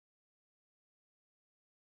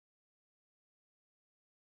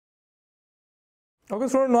Okay,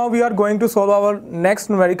 so now we are going to solve our next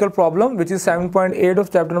numerical problem, which is 7.8 of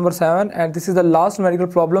chapter number 7, and this is the last numerical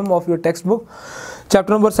problem of your textbook,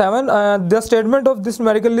 chapter number 7. The statement of this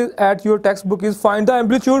numerical at your textbook is: find the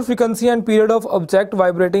amplitude, frequency and period of object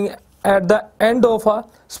vibrating at the end of a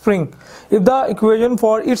spring. If the equation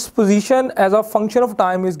for its position as a function of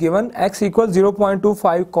time is given, x equals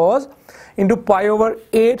 0.25 cos into pi over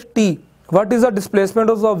 8t. What is the displacement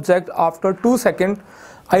of the object after 2 seconds?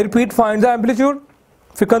 I repeat, find the amplitude,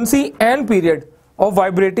 frequency and period of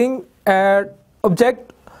vibrating at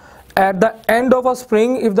object at the end of a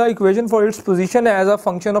spring if the equation for its position as a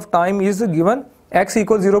function of time is given, x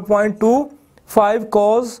equals 0.25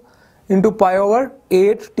 cos into pi over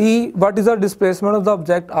 8t. What is the displacement of the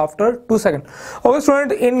object after 2 seconds? Okay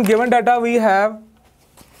student, in given data we have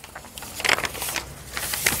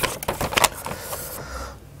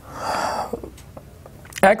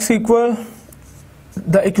x equal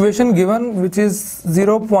the equation given, which is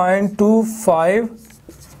 0.25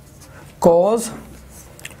 cos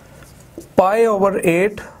pi over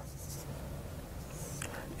 8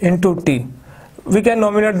 into t. We can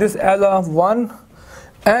nominate this as a 1,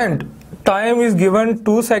 and time is given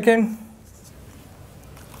 2 seconds.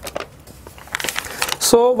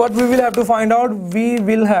 So what we will have to find out? We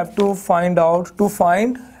will have to find out,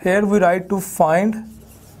 here we write to find.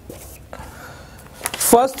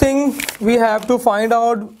 First thing, we have to find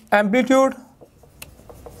out amplitude,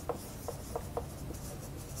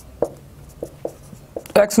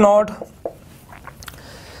 x naught.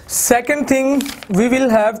 Second thing, we will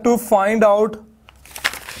have to find out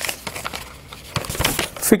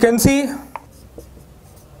frequency.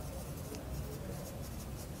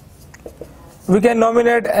 We can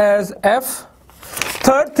nominate as f.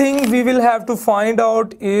 Third thing we will have to find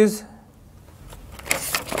out is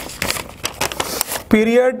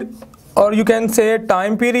period, or you can say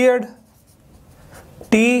time period,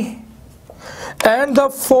 t. And the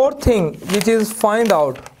fourth thing, which is find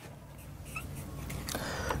out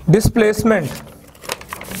displacement.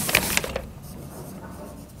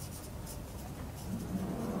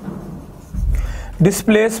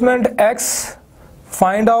 Displacement x,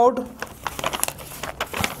 find out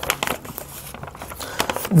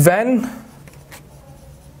when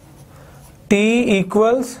t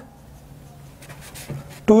equals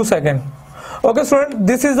 2 seconds. Okay student,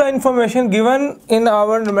 this is the information given in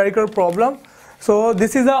our numerical problem. So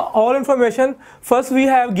this is the all information. First we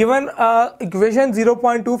have given equation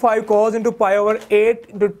 0.25 cos into pi over 8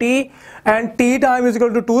 into t, and t time is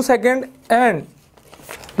equal to 2 seconds. And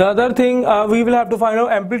the other thing, we will have to find out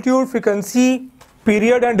amplitude, frequency,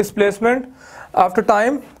 period and displacement after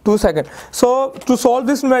time 2 seconds. So to solve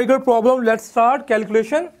this numerical problem, let's start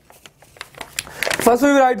calculation. First we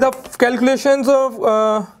will write the calculations of,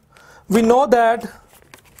 we know that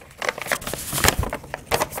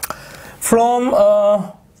from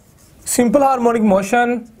simple harmonic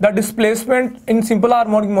motion, the displacement in simple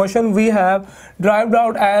harmonic motion we have derived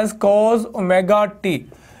out as cos omega t.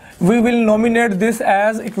 We will nominate this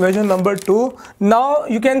as equation number 2. Now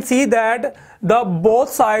you can see that the both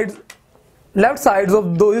sides, left sides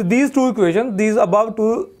of these two equations, these above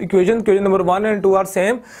two equations, equation number 1 and 2 are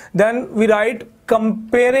same. Then we write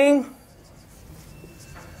comparing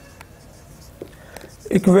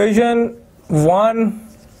equation 1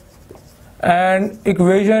 and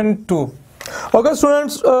equation 2. Okay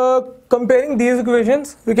students, comparing these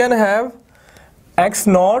equations, we can have x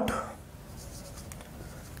naught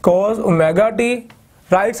cos omega t.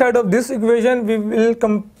 Right side of this equation we will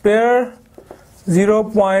compare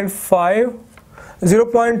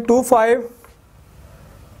 0.25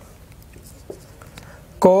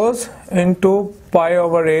 cos into pi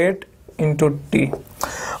over 8 into t.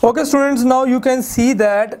 Okay students, now you can see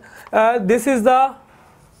that this is the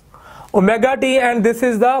omega t and this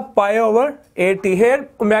is the pi over 8t. Here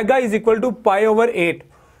omega is equal to pi over 8.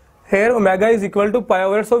 Here omega is equal to pi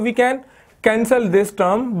over 8. So we can cancel this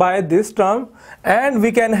term by this term, and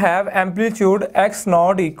we can have amplitude x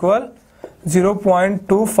naught equal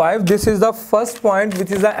 0.25. This is the first point,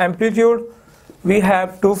 which is the amplitude we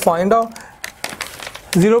have to find out,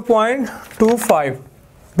 0.25.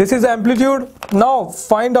 This is amplitude. Now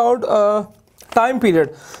find out time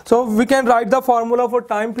period. So we can write the formula for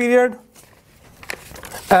time period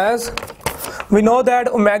as, we know that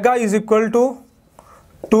omega is equal to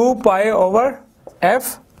 2 pi over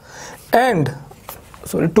f, and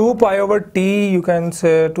so 2 pi over t, you can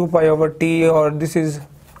say 2 pi over t, or this is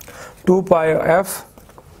 2 pi f,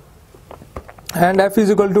 and f is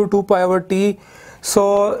equal to 2 pi over t.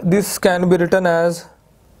 So this can be written as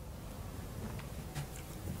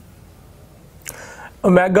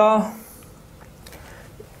omega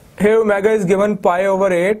here omega is given pi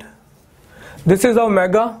over 8. This is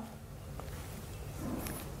omega,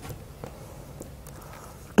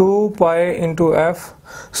 2 pi into f.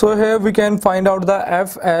 So here we can find out the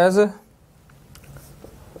f as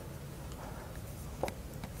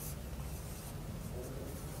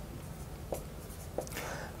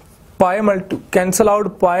pi cancel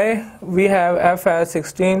out pi, we have f as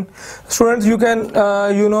 16. Students, you can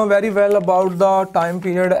you know very well about the time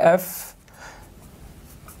period f.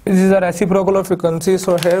 This is a reciprocal of frequency,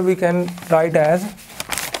 so here we can write as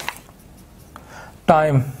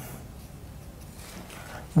time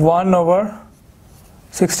 1 over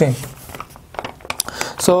 16.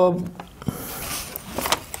 So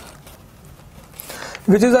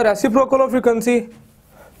which is a reciprocal of frequency,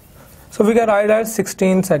 so we can write as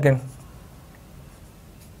 16 second.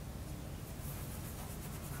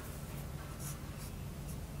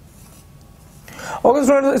 Okay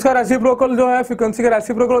students, इसका reciprocal जो है frequency का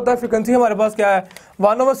reciprocal होता है. Frequency हमारे पास क्या है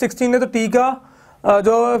 1/16 है, तो टी का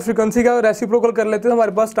जो फ्रीक्वेंसी का रेसिप्रोकल कर लेते हैं तो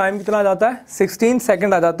हमारे पास टाइम कितना आ जाता है 16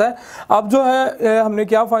 सेकंड आ जाता है. अब जो है हमने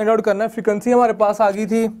क्या फाइंड आउट करना है, फ्रीक्वेंसी हमारे पास आ गई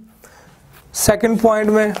थी सेकंड पॉइंट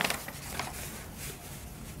में,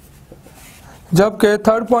 जबकि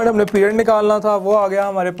थर्ड पॉइंट हमने पीरियड निकालना था, वो आ गया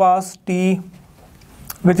हमारे पास T,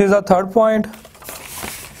 which is the third point.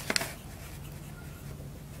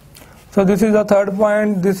 So this is the third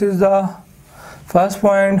point, this is the first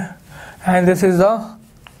point, and this is the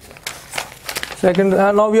second.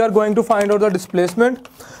 And now we are going to find out the displacement.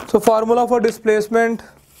 So formula for displacement,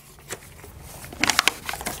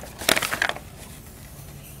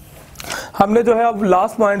 हमने जो है अब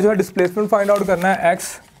last point जो है displacement find out करना है x,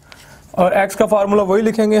 और x का फार्मूला वही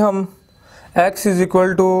लिखेंगे हम, x इज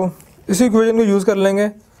इक्वल टू, इसी इक्वेशन को यूज कर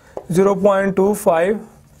लेंगे 0.25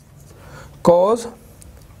 cos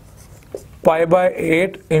pi by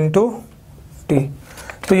 8 into T.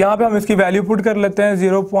 तो यहाँ पे हम इसकी वैल्यू पुट कर लेते हैं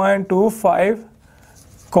 0.25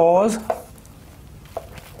 cos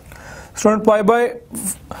स्टूडेंट पाई बाय,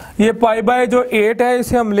 ये पाई बाय जो 8 है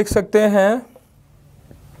इसे हम लिख सकते हैं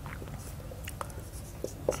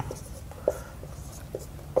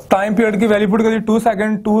टाइम पीरियड की वैल्यू पुट कर दी 2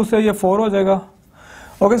 सेकेंड, 2 से ये 4 हो जाएगा.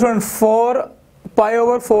 ओके स्टूडेंट, 4 पाई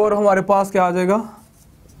ओवर 4 हमारे पास क्या आ जाएगा,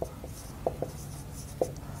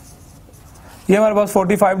 ये हमारे पास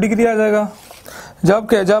 45 डिग्री आ जाएगा.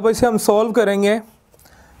 जब इसे हम सॉल्व करेंगे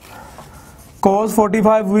cos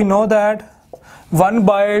 45 we know that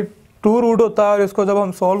 1/2 root होता है, और इसको जब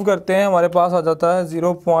हम सॉल्व करते हैं हमारे पास आ जाता है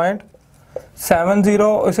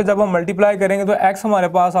 0.70. इसे जब हम मल्टीप्लाई करेंगे तो x हमारे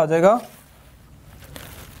पास आ जाएगा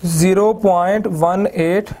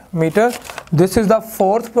 0.18 metre. This is the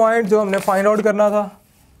fourth point जो हमने फाइंड आउट करना था.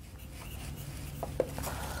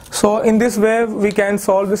 So in this way we can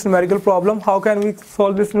solve this numerical problem. How can we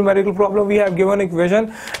solve this numerical problem? We have given equation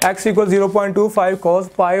x equals 0.25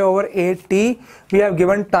 cos pi over 8t. We have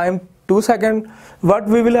given time 2 seconds.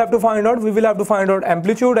 What we will have to find out? We will have to find out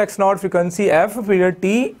amplitude x naught, frequency f, period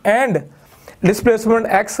t, and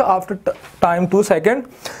displacement x after time 2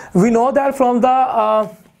 seconds. We know that from the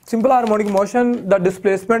simple harmonic motion, the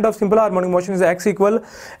displacement of simple harmonic motion is x equal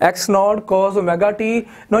x naught cos omega t.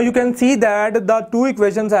 Now you can see that the two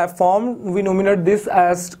equations have formed. We nominate this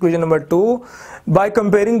as equation number 2 by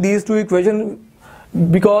comparing these two equations,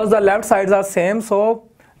 because the left sides are same. So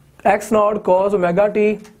x naught cos omega t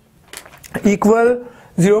equal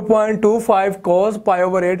 0.25 cos pi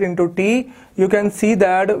over 8 into t. You can see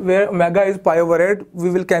that where omega is pi over 8, we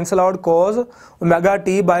will cancel out cos omega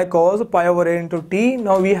t by cos pi over 8 into t.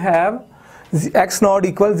 Now we have x naught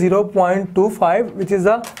equals 0.25, which is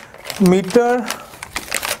a meter,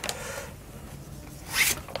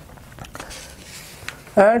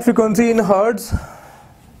 and frequency in hertz.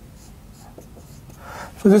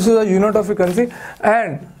 So this is a unit of frequency,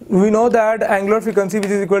 and we know that angular frequency,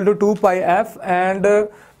 which is equal to 2 pi f, and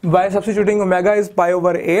by substituting omega is pi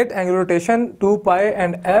over 8, angular rotation 2 pi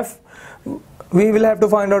and f, we will have to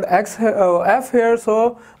find out f here. So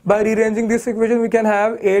by rearranging this equation we can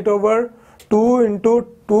have 8 over 2 into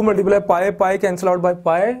 2 multiplied pi cancel out by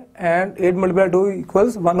pi, and 8 multiplied 2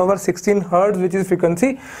 equals 1/16 hertz, which is frequency.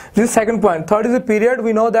 This is second point. Third is the period.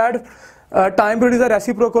 We know that time period is a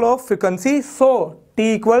reciprocal of frequency, so t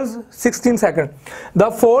equals 16 seconds. The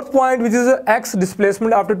fourth point, which is x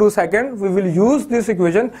displacement after 2 seconds, we will use this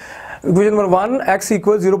equation. Equation number 1, x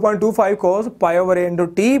equals 0.25 cos pi over 8 into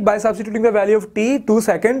t. By substituting the value of t, 2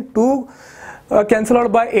 seconds, 2 cancel out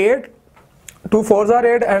by 8, 2 4s are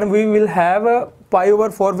 8, and we will have pi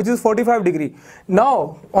over 4, which is 45 degree.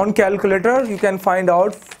 Now on calculator you can find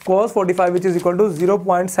out cos 45, which is equal to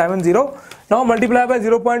 0.70. Now multiply by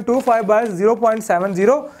 0.25 by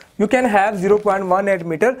 0.70, you can have 0.18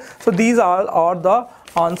 meter. So these are the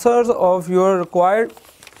answers of your required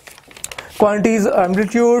quantities: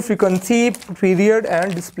 amplitude, frequency, period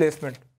and displacement.